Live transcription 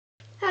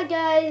Hi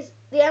guys,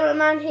 the Arrow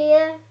Man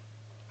here,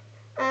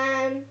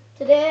 and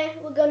today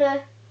we're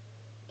gonna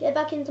get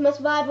back into my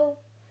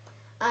survival.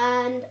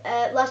 And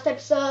last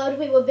episode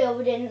we were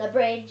building a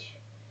bridge,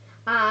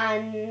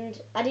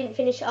 and I didn't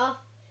finish it off.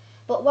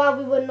 But while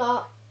we were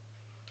not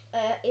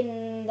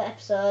in the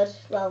episode,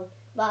 well,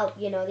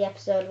 you know, the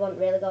episode wasn't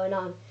really going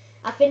on,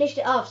 I finished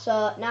it off.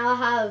 So now I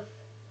have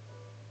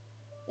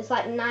this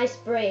like nice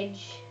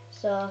bridge,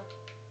 so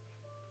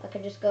I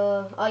can just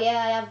go. Oh yeah,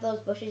 I have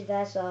those bushes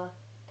there, so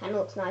kind of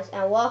looks nice.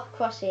 And I walk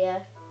across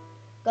here,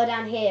 go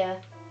down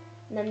here,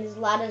 and then there's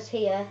ladders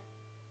here,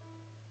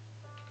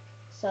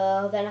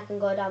 so then I can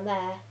go down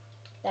there.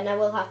 Then I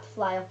will have to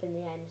fly up in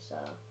the end,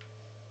 so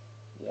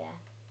yeah.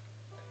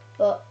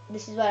 But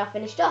this is where I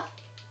finished off.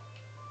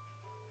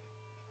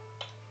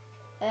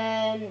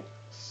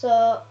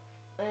 So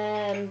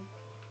I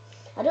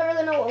don't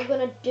really know what we're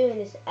gonna do in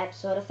this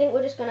episode. I think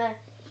we're just gonna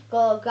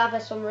go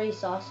gather some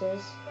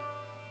resources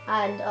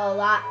and all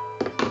that.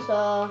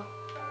 So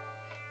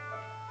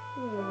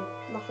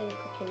nothing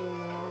cooking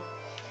in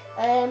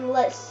there.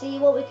 Let's see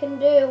what we can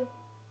do.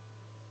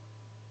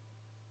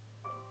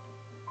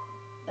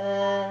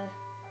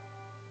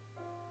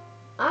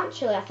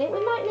 Actually, I think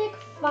we might make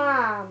a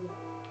farm.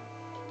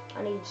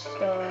 I need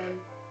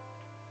stone.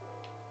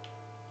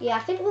 Yeah, I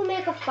think we'll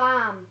make a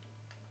farm.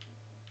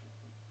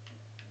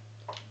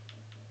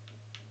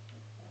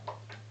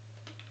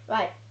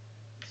 Right.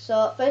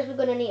 So first we're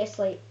gonna need to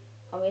sleep,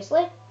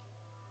 obviously.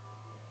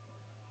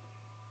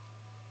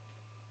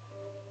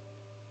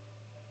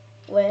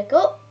 Wake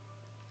up.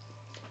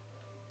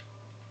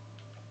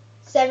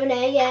 7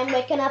 a.m.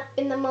 waking up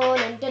in the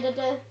morning. Da da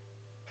da.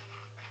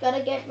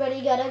 Gotta get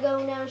ready. Gotta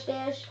go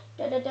downstairs.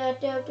 Da da da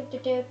do do do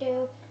do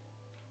do.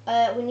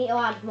 We need to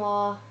add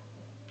more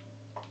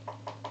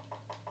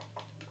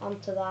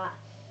onto that.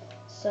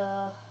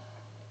 So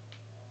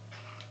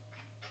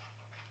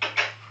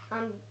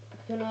I'm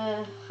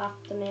gonna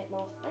have to make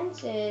more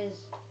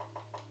fences,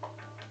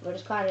 which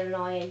is kind of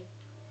annoying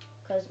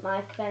because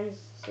my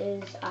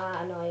fences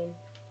are annoying.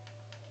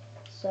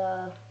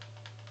 So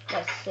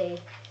let's see.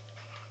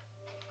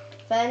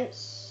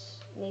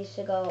 Fence needs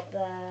to go up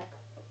there.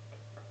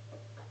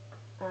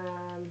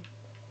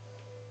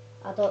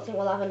 I don't think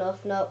we'll have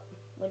enough. Nope,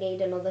 we need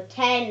another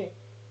 10.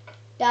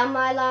 Damn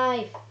my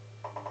life.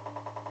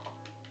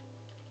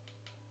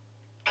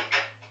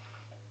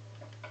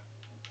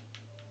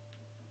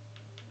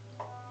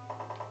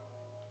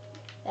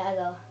 There we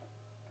go.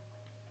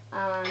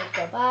 And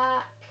go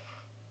back.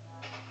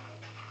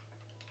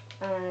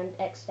 And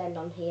extend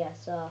on here.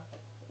 So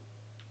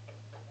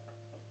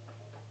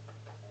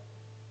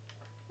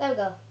there we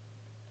go.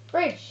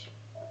 Bridge.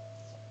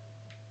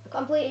 A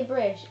completed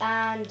bridge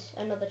and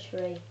another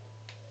tree.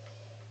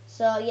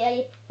 So yeah,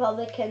 you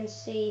probably can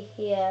see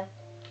here.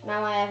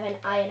 Now I have an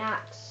iron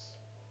axe.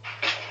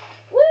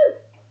 Woo!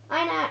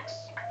 Iron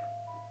axe.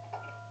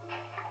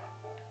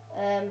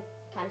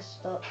 Kind of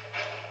stuck.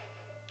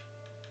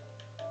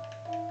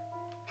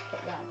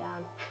 Put that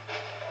down.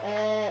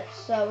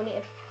 So we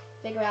need to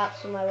figure out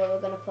somewhere where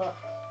we're going to put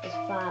this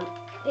farm.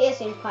 Here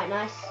seems quite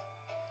nice.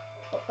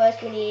 But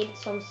first we need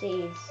some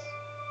seeds.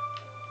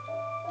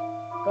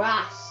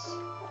 Grass.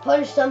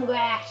 Punch some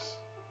grass.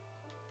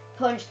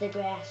 Punch the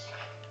grass.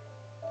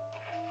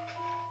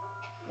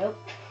 Nope.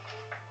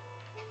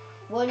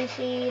 One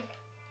seed.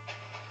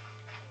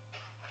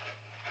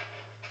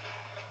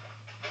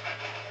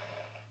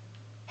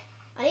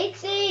 I need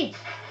seeds.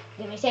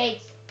 Give me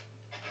seeds.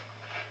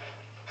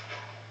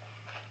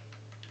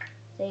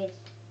 Seeds.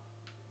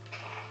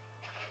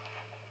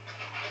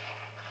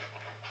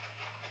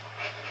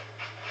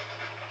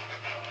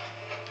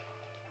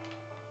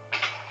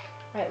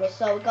 Right, well,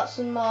 so we've got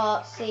some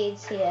more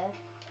seeds here.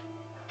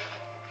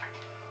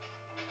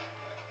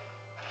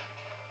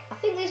 I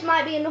think this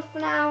might be enough for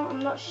now.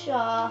 I'm not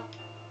sure.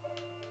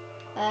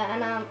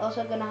 And I'm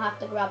also going to have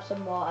to grab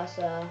some water,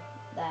 so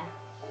there.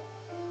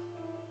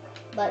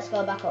 Let's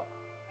go back up.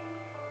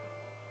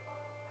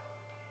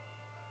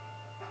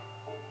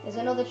 There's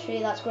another tree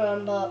that's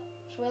grown, but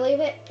should we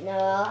leave it? No,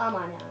 I'll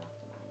mine it. I'll have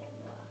to mine it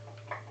more.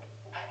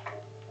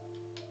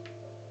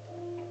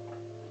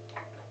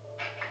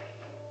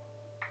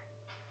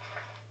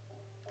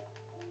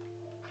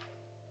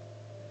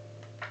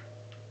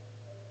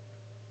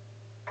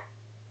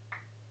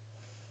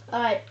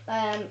 Alright,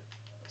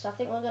 so I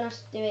think we're going to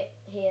do it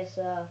here,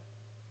 so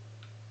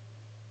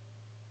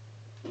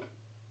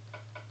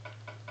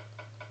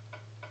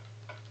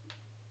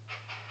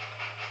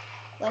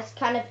let's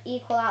kind of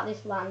equal out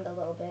this land a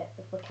little bit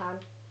if we can.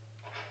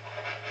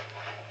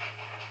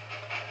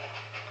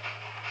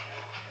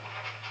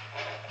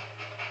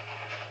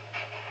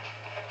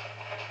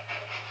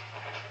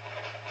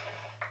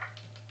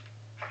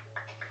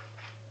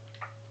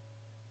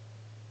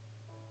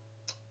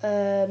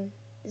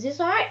 Is this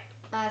alright?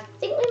 I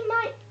think we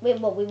might.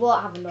 Well, we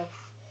won't have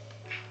enough.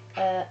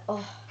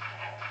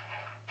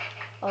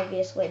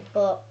 Obviously,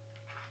 but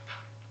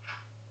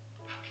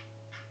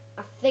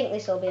I think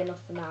this will be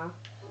enough for now.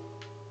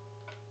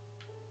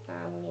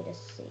 And we need a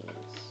seed.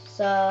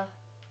 So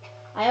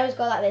I always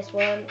go like this.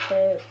 1,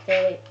 2,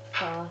 3,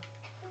 4.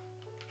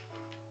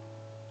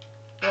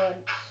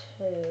 1,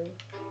 2.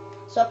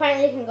 So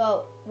apparently you can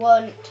go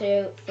 1,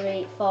 2,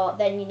 3, 4.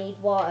 Then you need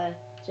water,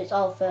 so it's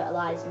all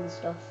fertilised and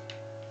stuff.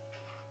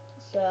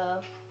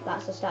 So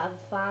that's the start of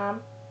a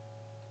farm.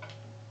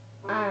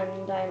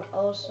 And I'm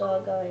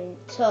also going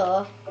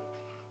to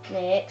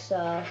make,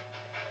 so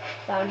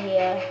down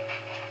here,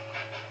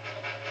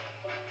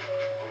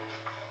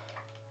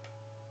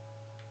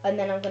 and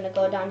then I'm going to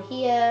go down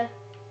here,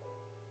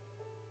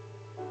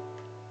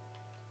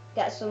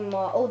 get some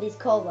more. Oh, there's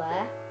coal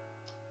there.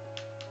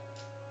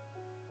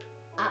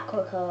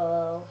 Aqua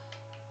coal.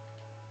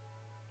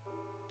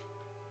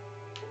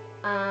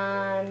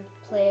 And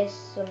place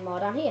some more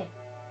down here.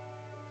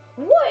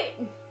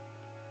 Wait!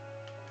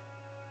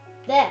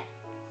 There.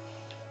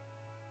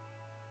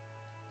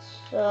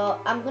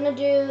 So I'm gonna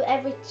do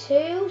every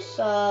 2.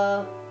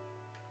 So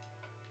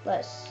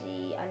let's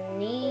see. I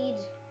need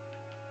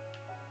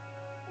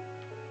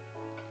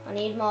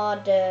more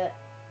dirt.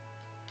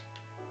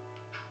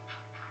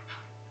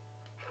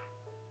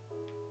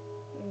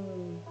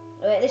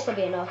 Wait, this will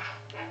be enough.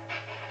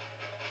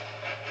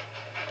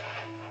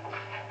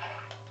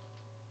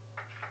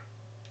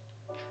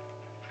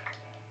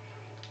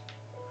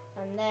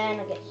 And then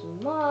I get some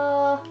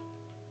more.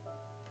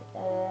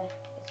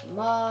 Get some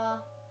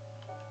more.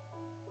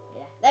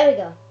 Yeah, there we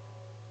go.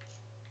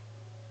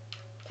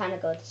 Kind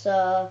of good.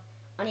 So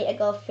I need to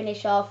go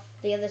finish off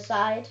the other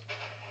side.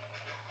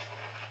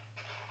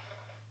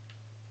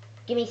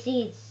 Give me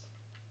seeds.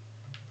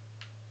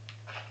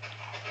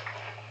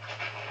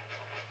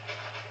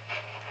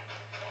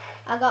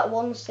 I got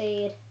 1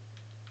 seed.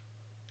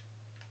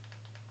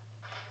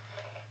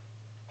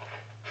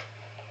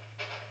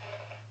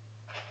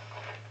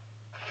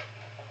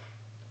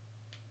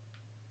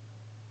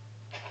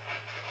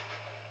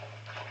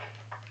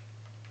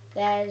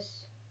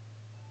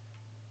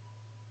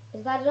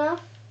 Is that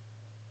enough?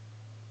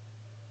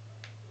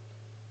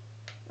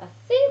 I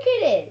think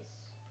it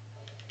is.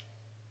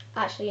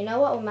 Actually, you know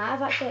what? We might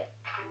have actually.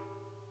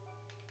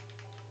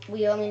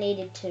 We only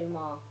needed 2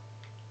 more.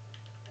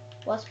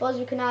 Well, I suppose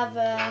we can have.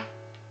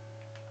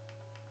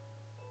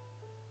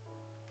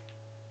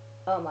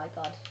 Oh my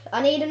god!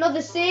 I need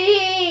another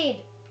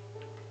seed.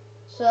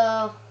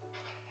 So,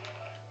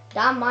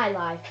 damn my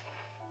life.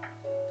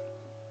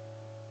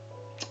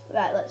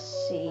 Right, let's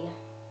see.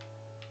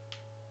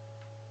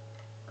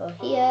 Go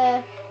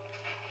here.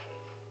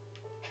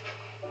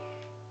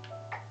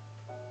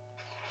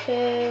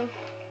 2.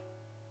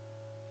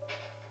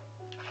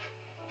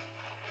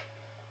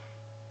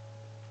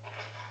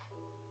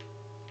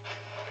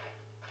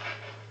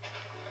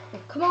 Oh,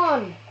 come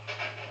on.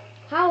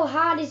 How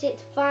hard is it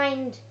to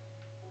find?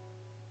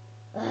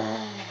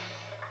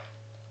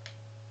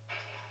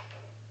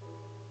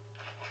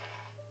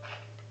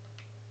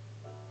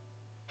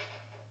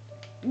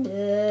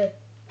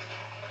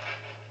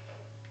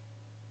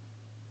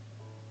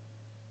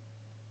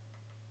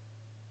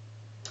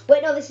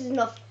 Wait, no, this is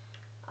enough.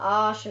 Oh,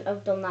 I shouldn't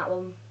have done that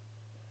one.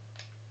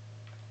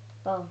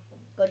 Well,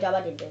 good job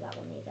I didn't do that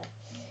one either.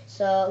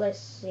 So let's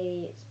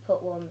see, let's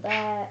put 1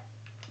 there,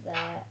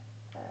 there,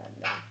 and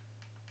there.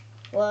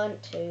 1,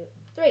 2,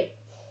 3.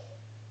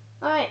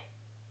 Alright,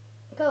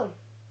 cool.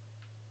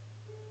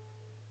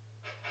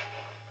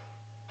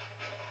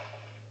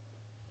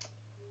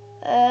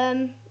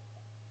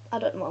 I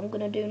don't know what I'm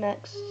gonna do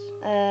next.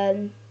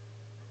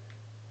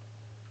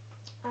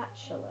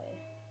 Actually,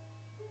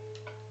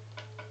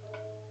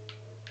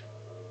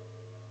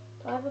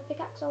 do I have a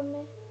pickaxe on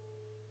me?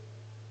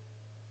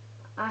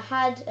 I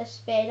had a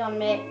spade on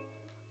me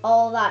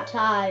all that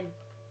time.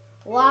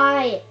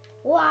 Why?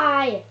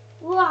 Why?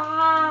 Why?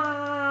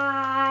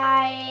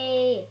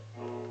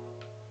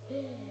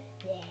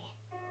 Yeah.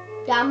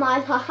 Damn my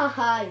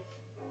life.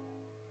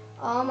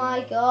 Oh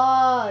my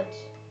god.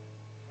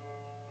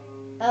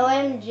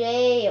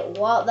 OMG,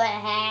 what the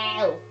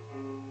hell?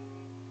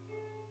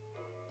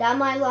 Damn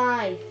my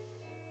life.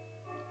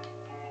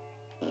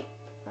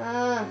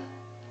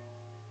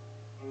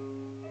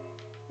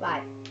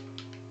 Right.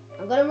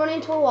 I'm gonna run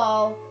into a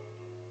wall.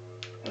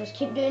 I'll just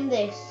keep doing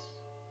this.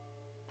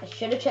 I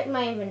should have checked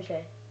my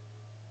inventory.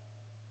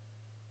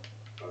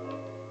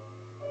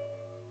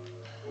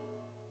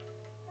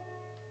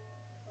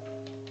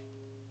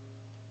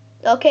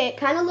 Okay, it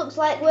kind of looks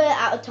like we're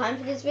out of time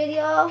for this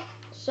video.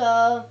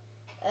 So,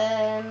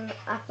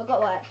 I forgot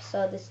what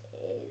episode this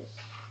is.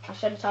 I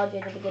should have told you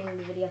at the beginning of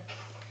the video.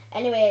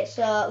 Anyway,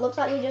 so it looks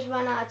like we just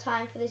ran out of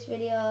time for this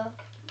video.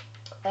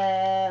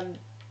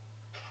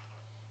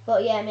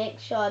 But yeah, make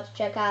sure to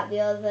check out the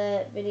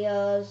other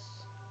videos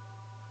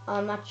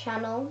on my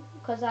channel,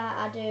 because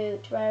I do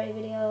Terraria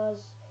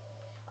videos,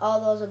 all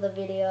those other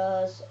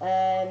videos.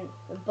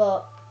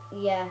 But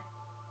yeah,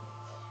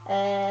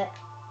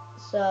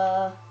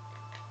 so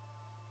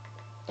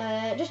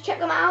just check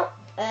them out.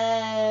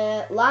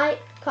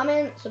 Like,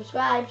 comment,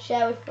 subscribe,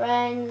 share with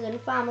friends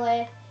and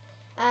family,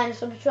 and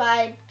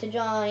subscribe to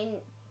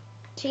join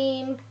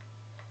Team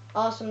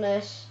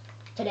Awesomeness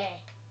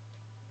today.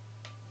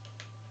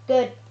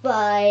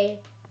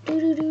 Goodbye. Doo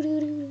doo doo doo.